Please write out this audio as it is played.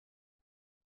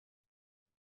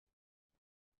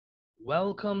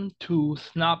Welcome to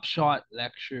Snapshot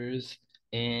Lectures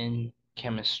in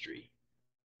Chemistry.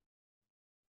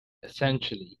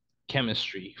 Essentially,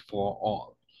 chemistry for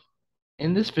all.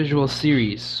 In this visual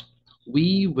series,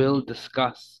 we will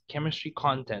discuss chemistry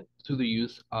content through the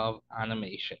use of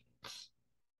animations.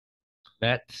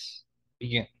 Let's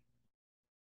begin.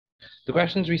 The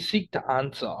questions we seek to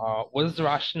answer are: what is the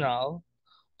rationale?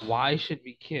 Why should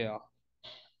we care?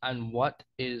 And what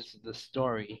is the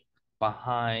story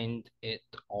behind it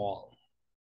all?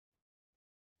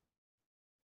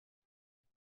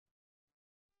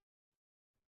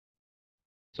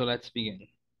 So let's begin.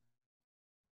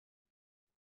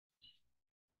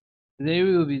 Today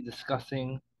we will be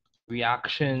discussing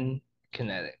reaction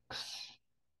kinetics.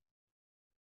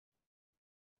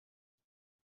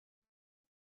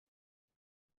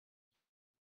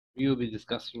 We will be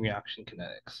discussing reaction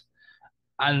kinetics.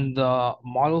 And the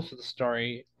model for the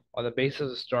story, or the base of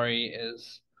the story,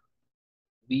 is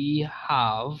we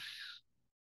have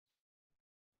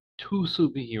two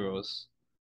superheroes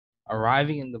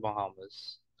arriving in the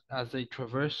Bahamas. As they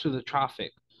traverse through the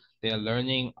traffic, they are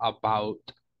learning about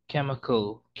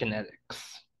chemical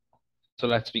kinetics. So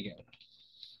let's begin.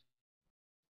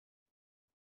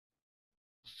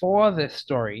 For this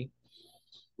story,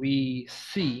 we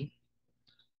see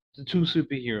the two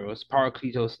superheroes,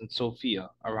 Parakletos and Sophia,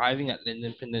 arriving at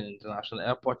Lyndon International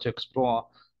Airport to explore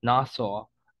Nassau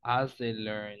as they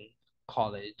learn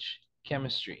college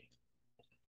chemistry.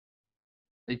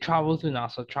 They travel through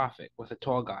Nassau traffic with a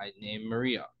tour guide named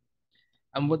Maria.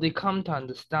 And what they come to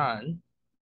understand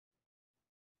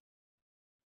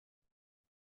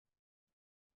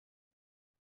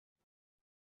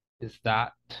is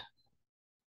that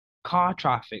car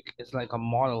traffic is like a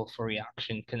model for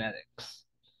reaction kinetics.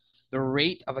 The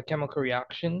rate of a chemical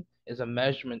reaction is a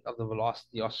measurement of the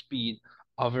velocity or speed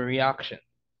of a reaction.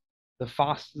 The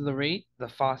faster the rate, the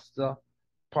faster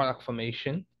product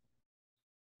formation.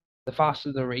 The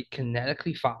faster the rate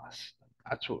kinetically fast,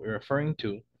 that's what we're referring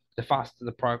to. The faster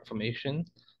the product formation,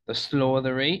 the slower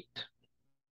the rate,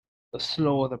 the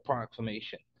slower the product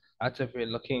formation. That's if we're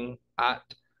looking at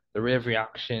the rate of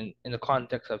reaction in the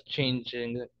context of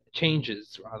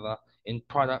changes in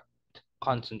product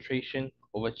concentration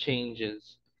over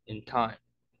changes in time.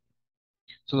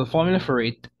 So the formula for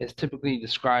rate is typically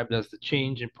described as the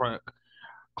change in product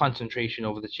concentration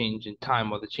over the change in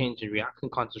time, or the change in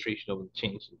reactant concentration over the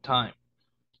change in time.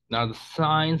 Now, the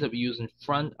signs that we use in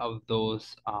front of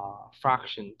those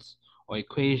fractions or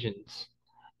equations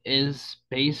is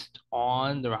based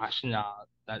on the rationale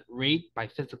that rate by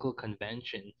physical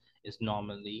convention is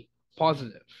normally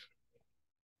positive.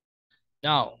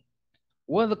 Now,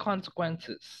 what are the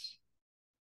consequences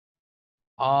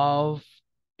of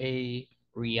a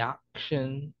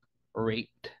reaction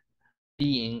rate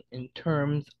being in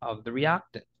terms of the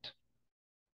reactant?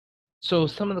 So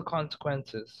some of the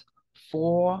consequences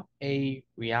for a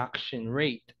reaction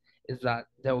rate is that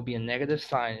there will be a negative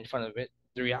sign in front of it.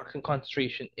 The reaction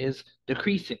concentration is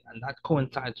decreasing, and that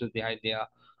coincides with the idea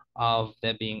of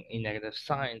there being a negative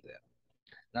sign there.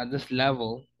 Now, this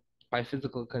level, by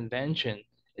physical convention,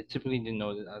 is typically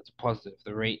denoted as positive.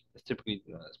 The rate is typically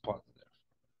denoted as positive.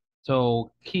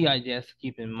 So key ideas to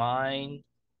keep in mind,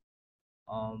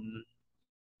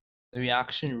 the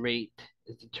reaction rate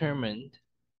is determined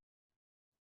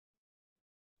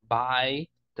by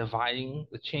dividing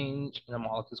the change in a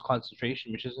molecule's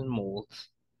concentration, which is in moles,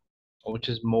 or which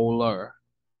is molar,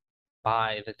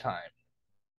 by the time.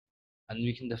 And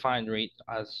we can define rate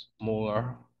as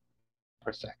molar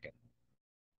per second.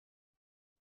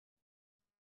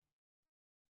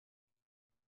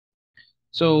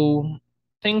 So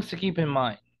things to keep in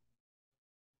mind.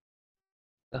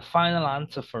 The final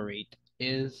answer for rate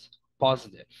is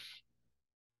positive.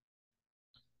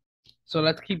 So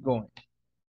let's keep going.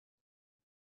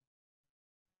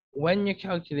 When you're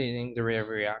calculating the rate of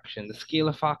reaction, the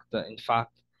scalar factor, in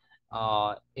fact,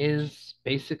 is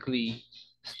basically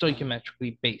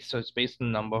stoichiometrically based. So it's based on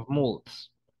the number of moles.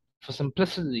 For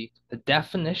simplicity, the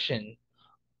definition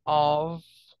of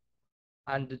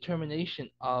and determination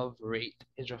of rate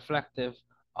is reflective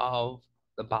of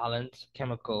the balanced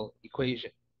chemical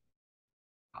equation.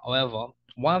 However,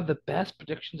 one of the best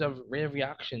predictions of rate of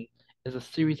reaction is a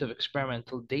series of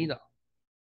experimental data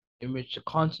in which the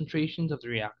concentrations of the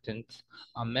reactants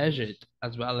are measured,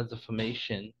 as well as the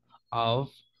formation of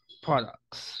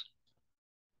products.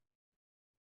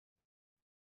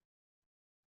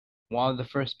 One of the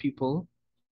first people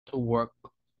to work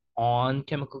on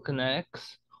chemical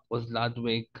kinetics was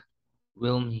Ludwig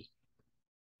Wilhelm.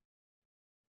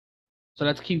 So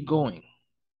let's keep going.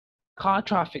 Car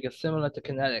traffic is similar to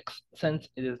kinetics since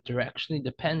it is directionally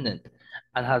dependent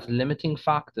and has limiting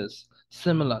factors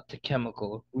similar to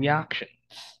chemical reactions.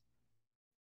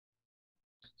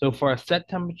 So for a set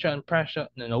temperature and pressure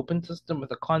in an open system with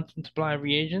a constant supply of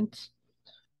reagents,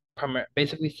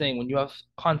 basically saying when you have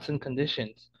constant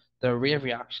conditions, the rate of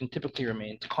reaction typically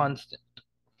remains constant.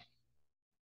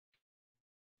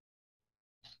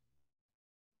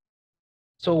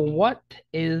 So what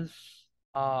is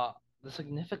uh, the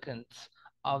significance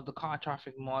of the car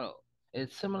traffic model?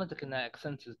 It's similar to kinetic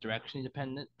since it's directionally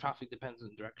dependent. Traffic depends on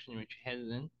the direction in which you're headed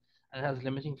in, and it has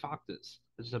limiting factors,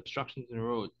 such as obstructions in the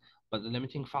road. But the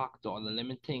limiting factor or the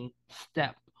limiting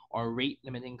step or rate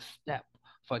limiting step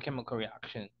for a chemical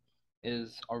reaction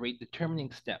or rate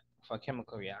determining step for a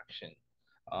chemical reaction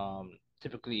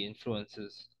typically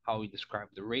influences how we describe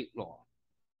the rate law.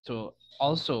 So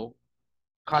also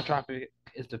car traffic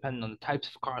is dependent on the types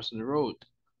of cars on the road.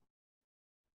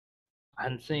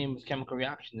 And same with chemical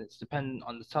reaction, it's dependent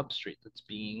on the substrate that's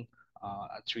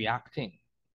reacting.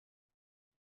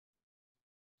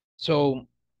 So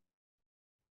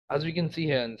as we can see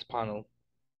here in this panel,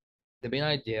 the main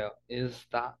idea is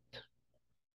that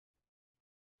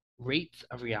rates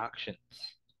of reactions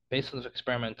based on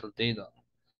experimental data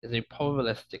is a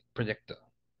probabilistic predictor.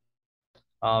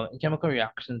 In chemical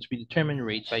reactions, we determine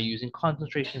rates by using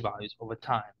concentration values over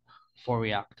time for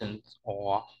reactants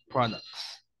or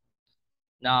products.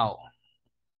 Now,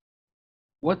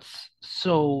 what's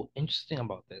so interesting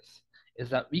about this is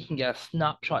that we can get a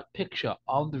snapshot picture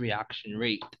of the reaction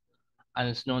rate, and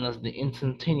it's known as the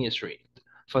instantaneous rate.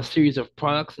 For a series of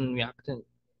products and reactant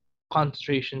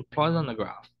concentration plotted on the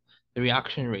graph, the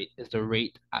reaction rate is the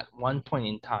rate at one point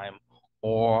in time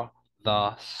or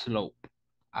the slope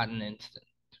at an instant.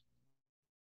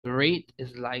 The rate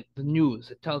is like the news.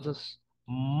 It tells us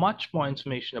much more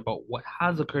information about what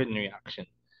has occurred in the reaction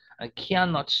and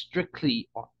cannot strictly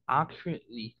or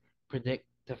accurately predict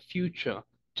the future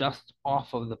just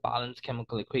off of the balanced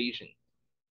chemical equation.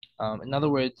 In other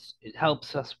words, it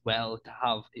helps us well to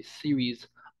have a series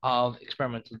of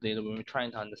experimental data when we're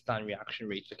trying to understand reaction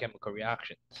rates for chemical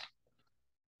reactions.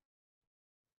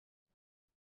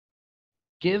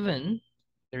 Given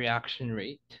the reaction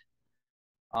rate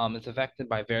is affected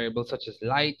by variables such as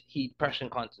light, heat, pressure,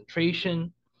 and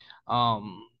concentration,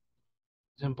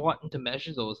 it's important to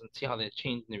measure those and see how they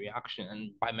change in the reaction.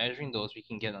 And by measuring those, we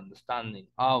can get an understanding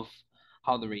of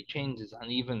how the rate changes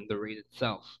and even the rate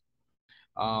itself.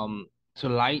 So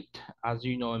light, as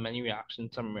you know, in many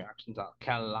reactions, some reactions are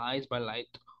catalyzed by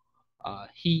light.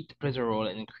 Heat plays a role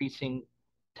in increasing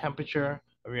temperature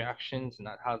of reactions, and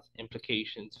that has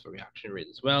implications for reaction rate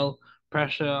as well.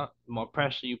 Pressure, the more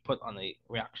pressure you put on a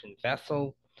reaction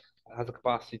vessel, has a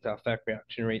capacity to affect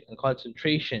reaction rate. And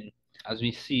concentration, as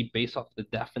we see based off the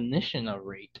definition of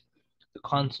rate, the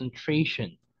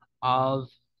concentration of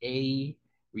a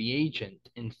reagent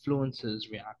influences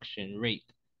reaction rate.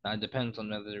 Now, it depends on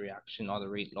whether the reaction or the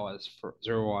rate law is for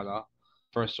zero order,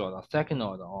 first order, second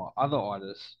order, or other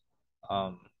orders.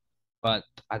 But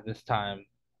at this time,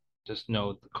 just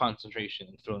know the concentration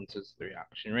influences the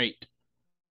reaction rate.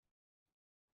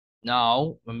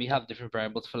 Now, when we have different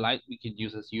variables for light, we can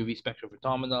use this UV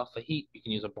spectrophotometer. For heat, we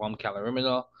can use a bomb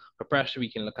calorimeter. For pressure,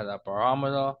 we can look at a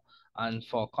barometer. And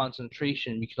for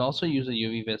concentration, we can also use a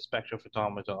UV vis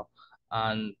spectrophotometer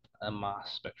and a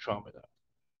mass spectrometer.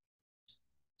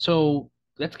 So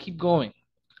let's keep going.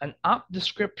 An apt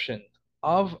description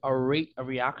of a rate of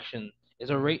reaction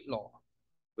is a rate law,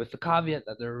 with the caveat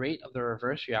that the rate of the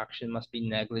reverse reaction must be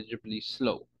negligibly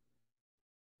slow.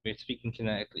 We're speaking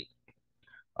kinetically.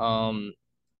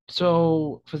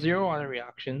 So for zero order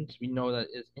reactions, we know that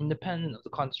it's independent of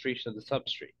the concentration of the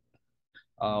substrate,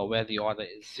 where the order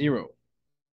is zero.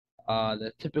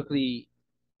 That typically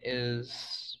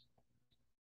is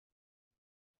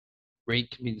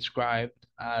rate can be described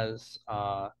as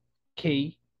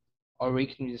K, or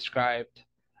rate can be described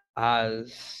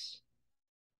as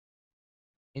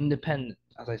independent,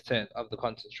 as I said, of the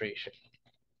concentration.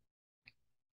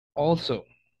 Also,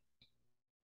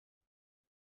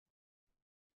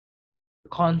 the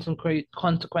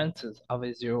consequences of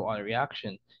a zero-order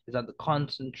reaction is that the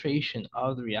concentration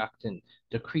of the reactant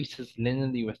decreases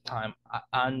linearly with time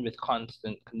and with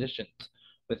constant conditions.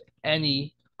 With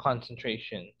any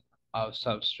concentration of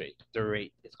substrate, the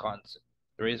rate is constant.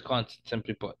 The rate is constant,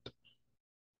 simply put.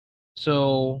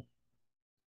 So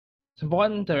it's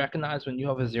important to recognize when you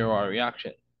have a zero-order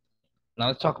reaction. Now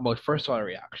let's talk about first-order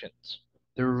reactions.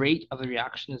 The rate of the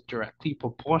reaction is directly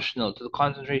proportional to the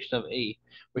concentration of A,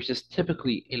 which is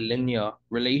typically a linear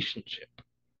relationship.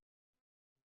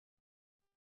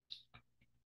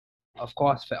 Of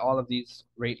course, for all of these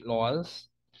rate laws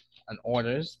and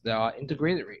orders, there are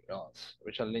integrated rate laws,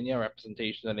 which are linear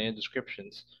representations and linear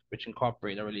descriptions, which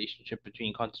incorporate a relationship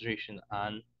between concentration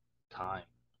and time.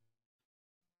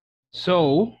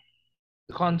 So,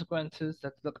 the consequences,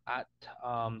 let's look at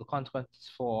the consequences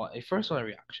for a first order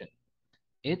reaction.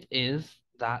 It is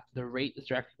that the rate is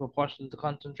directly proportional to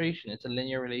concentration. It's a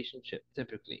linear relationship,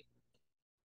 typically.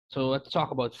 So let's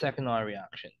talk about second order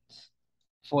reactions.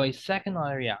 For a second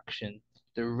order reaction,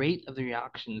 the rate of the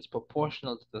reaction is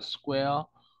proportional to the square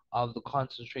of the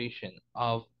concentration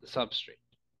of the substrate.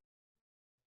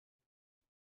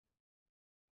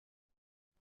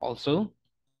 Also,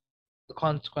 the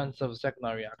consequence of a second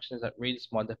order reaction is that rate is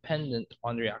more dependent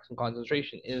on the reaction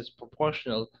concentration. It is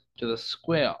proportional to the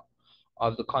square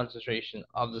of the concentration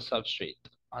of the substrate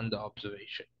under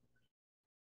observation.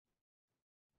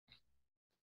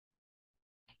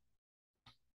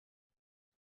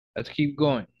 Let's keep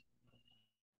going.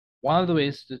 One of the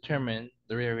ways to determine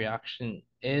the rate of reaction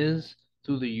is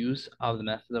through the use of the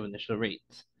method of initial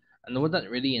rates. And what that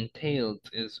really entails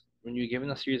is when you're given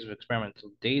a series of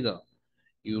experimental data,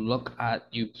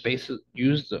 you basically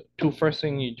use the first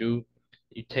thing you do,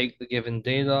 you take the given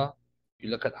data, you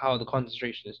look at how the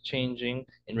concentration is changing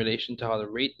in relation to how the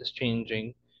rate is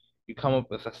changing, you come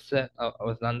up with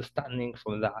with an understanding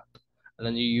from that, and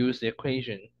then you use the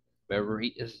equation where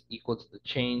rate is equal to the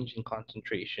change in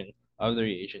concentration of the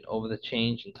reagent over the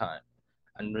change in time.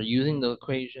 And we're using the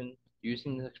equation,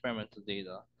 using the experimental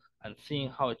data, and seeing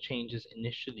how it changes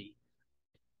initially,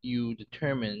 you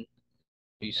determine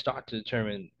you start to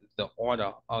determine the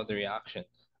order of the reaction,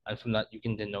 and from that you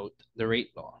can denote the rate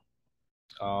law.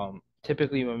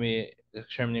 Typically, when we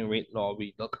determining rate law,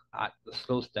 we look at the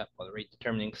slow step or the rate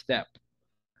determining step,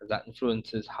 because that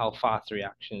influences how fast the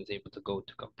reaction is able to go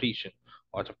to completion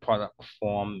or to product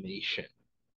formation.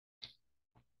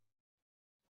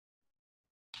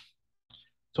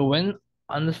 So when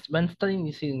studying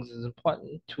these things, it's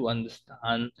important to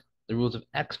understand the rules of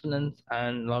exponents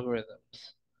and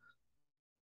logarithms.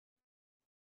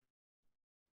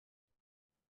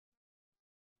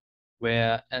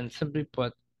 And simply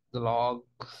put, the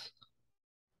logs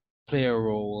play a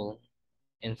role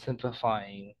in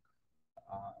simplifying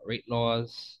rate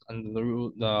laws, and the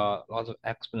laws of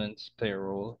exponents play a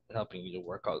role in helping you to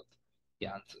work out the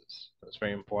answers. That's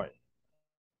very important.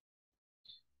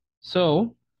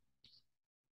 So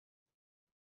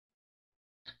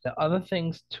there are other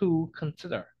things to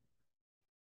consider.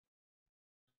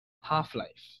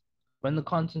 Half-life. When the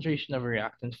concentration of a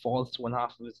reactant falls to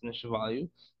 1/2 of its initial value,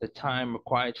 the time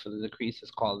required for the decrease is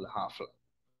called the half-life.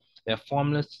 There are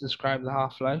formulas to describe the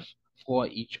half-life for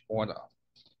each order.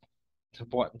 It's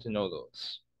important to know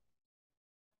those.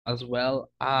 As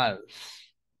well as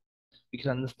we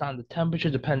can understand the temperature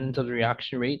dependence of the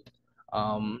reaction rate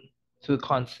to the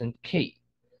constant K.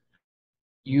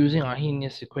 Using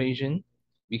Arrhenius equation,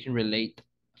 we can relate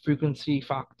frequency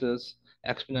factors,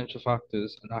 exponential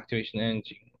factors, and activation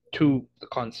energy to the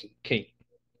constant K.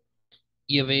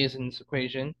 E of A is in this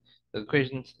equation. The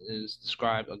equation is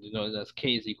described or denoted as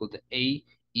K is equal to A,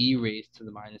 E raised to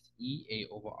the minus E, A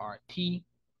over RT,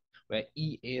 where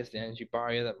E is the energy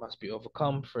barrier that must be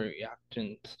overcome for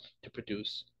reactants to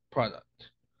produce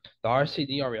product. The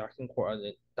RCD, or reaction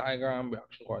coordinate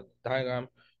diagram,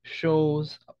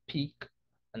 shows a peak,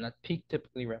 and that peak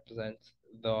typically represents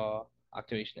the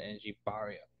activation energy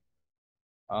barrier.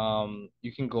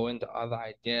 You can go into other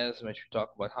ideas in which we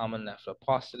talk about Hammond-Leffler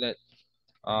postulate,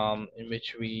 in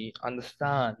which we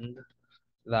understand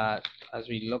that as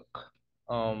we look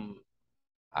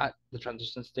at the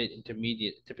transition state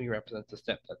intermediate, it typically represents the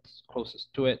step that's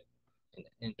closest to it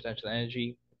in potential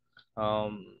energy,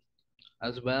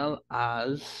 as well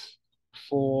as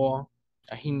for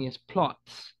Arrhenius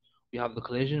plots. We have the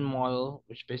collision model,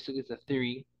 which basically is a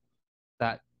theory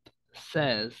that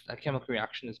says that chemical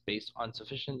reaction is based on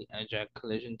sufficiently energetic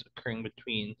collisions occurring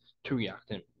between two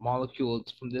reactant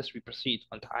molecules. From this, we proceed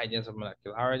onto ideas of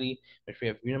molecularity, which we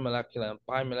have unimolecular and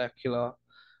bimolecular,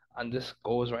 and this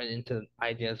goes right into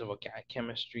ideas of organic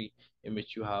chemistry, in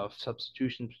which you have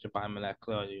substitutions between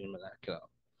bimolecular and unimolecular.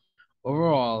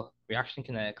 Overall, reaction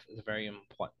kinetics is a very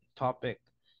important topic.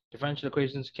 Differential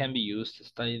equations can be used to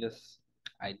study this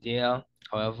idea.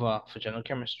 However, for general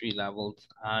chemistry levels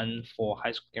and for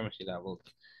high school chemistry levels,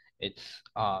 it's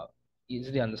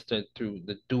easily understood through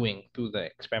the doing, through the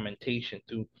experimentation,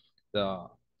 through the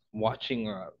watching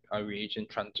a reagent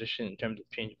transition in terms of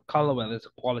change of color, whether it's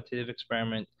a qualitative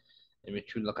experiment in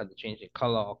which you look at the change in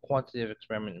color, or quantitative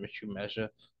experiment in which you measure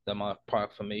the amount of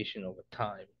product formation over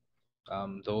time.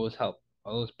 Those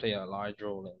play a large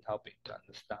role in helping to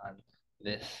understand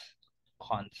this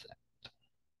concept.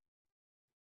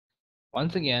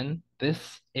 Once again,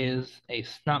 this is a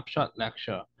snapshot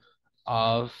lecture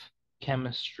of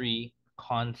chemistry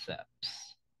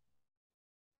concepts.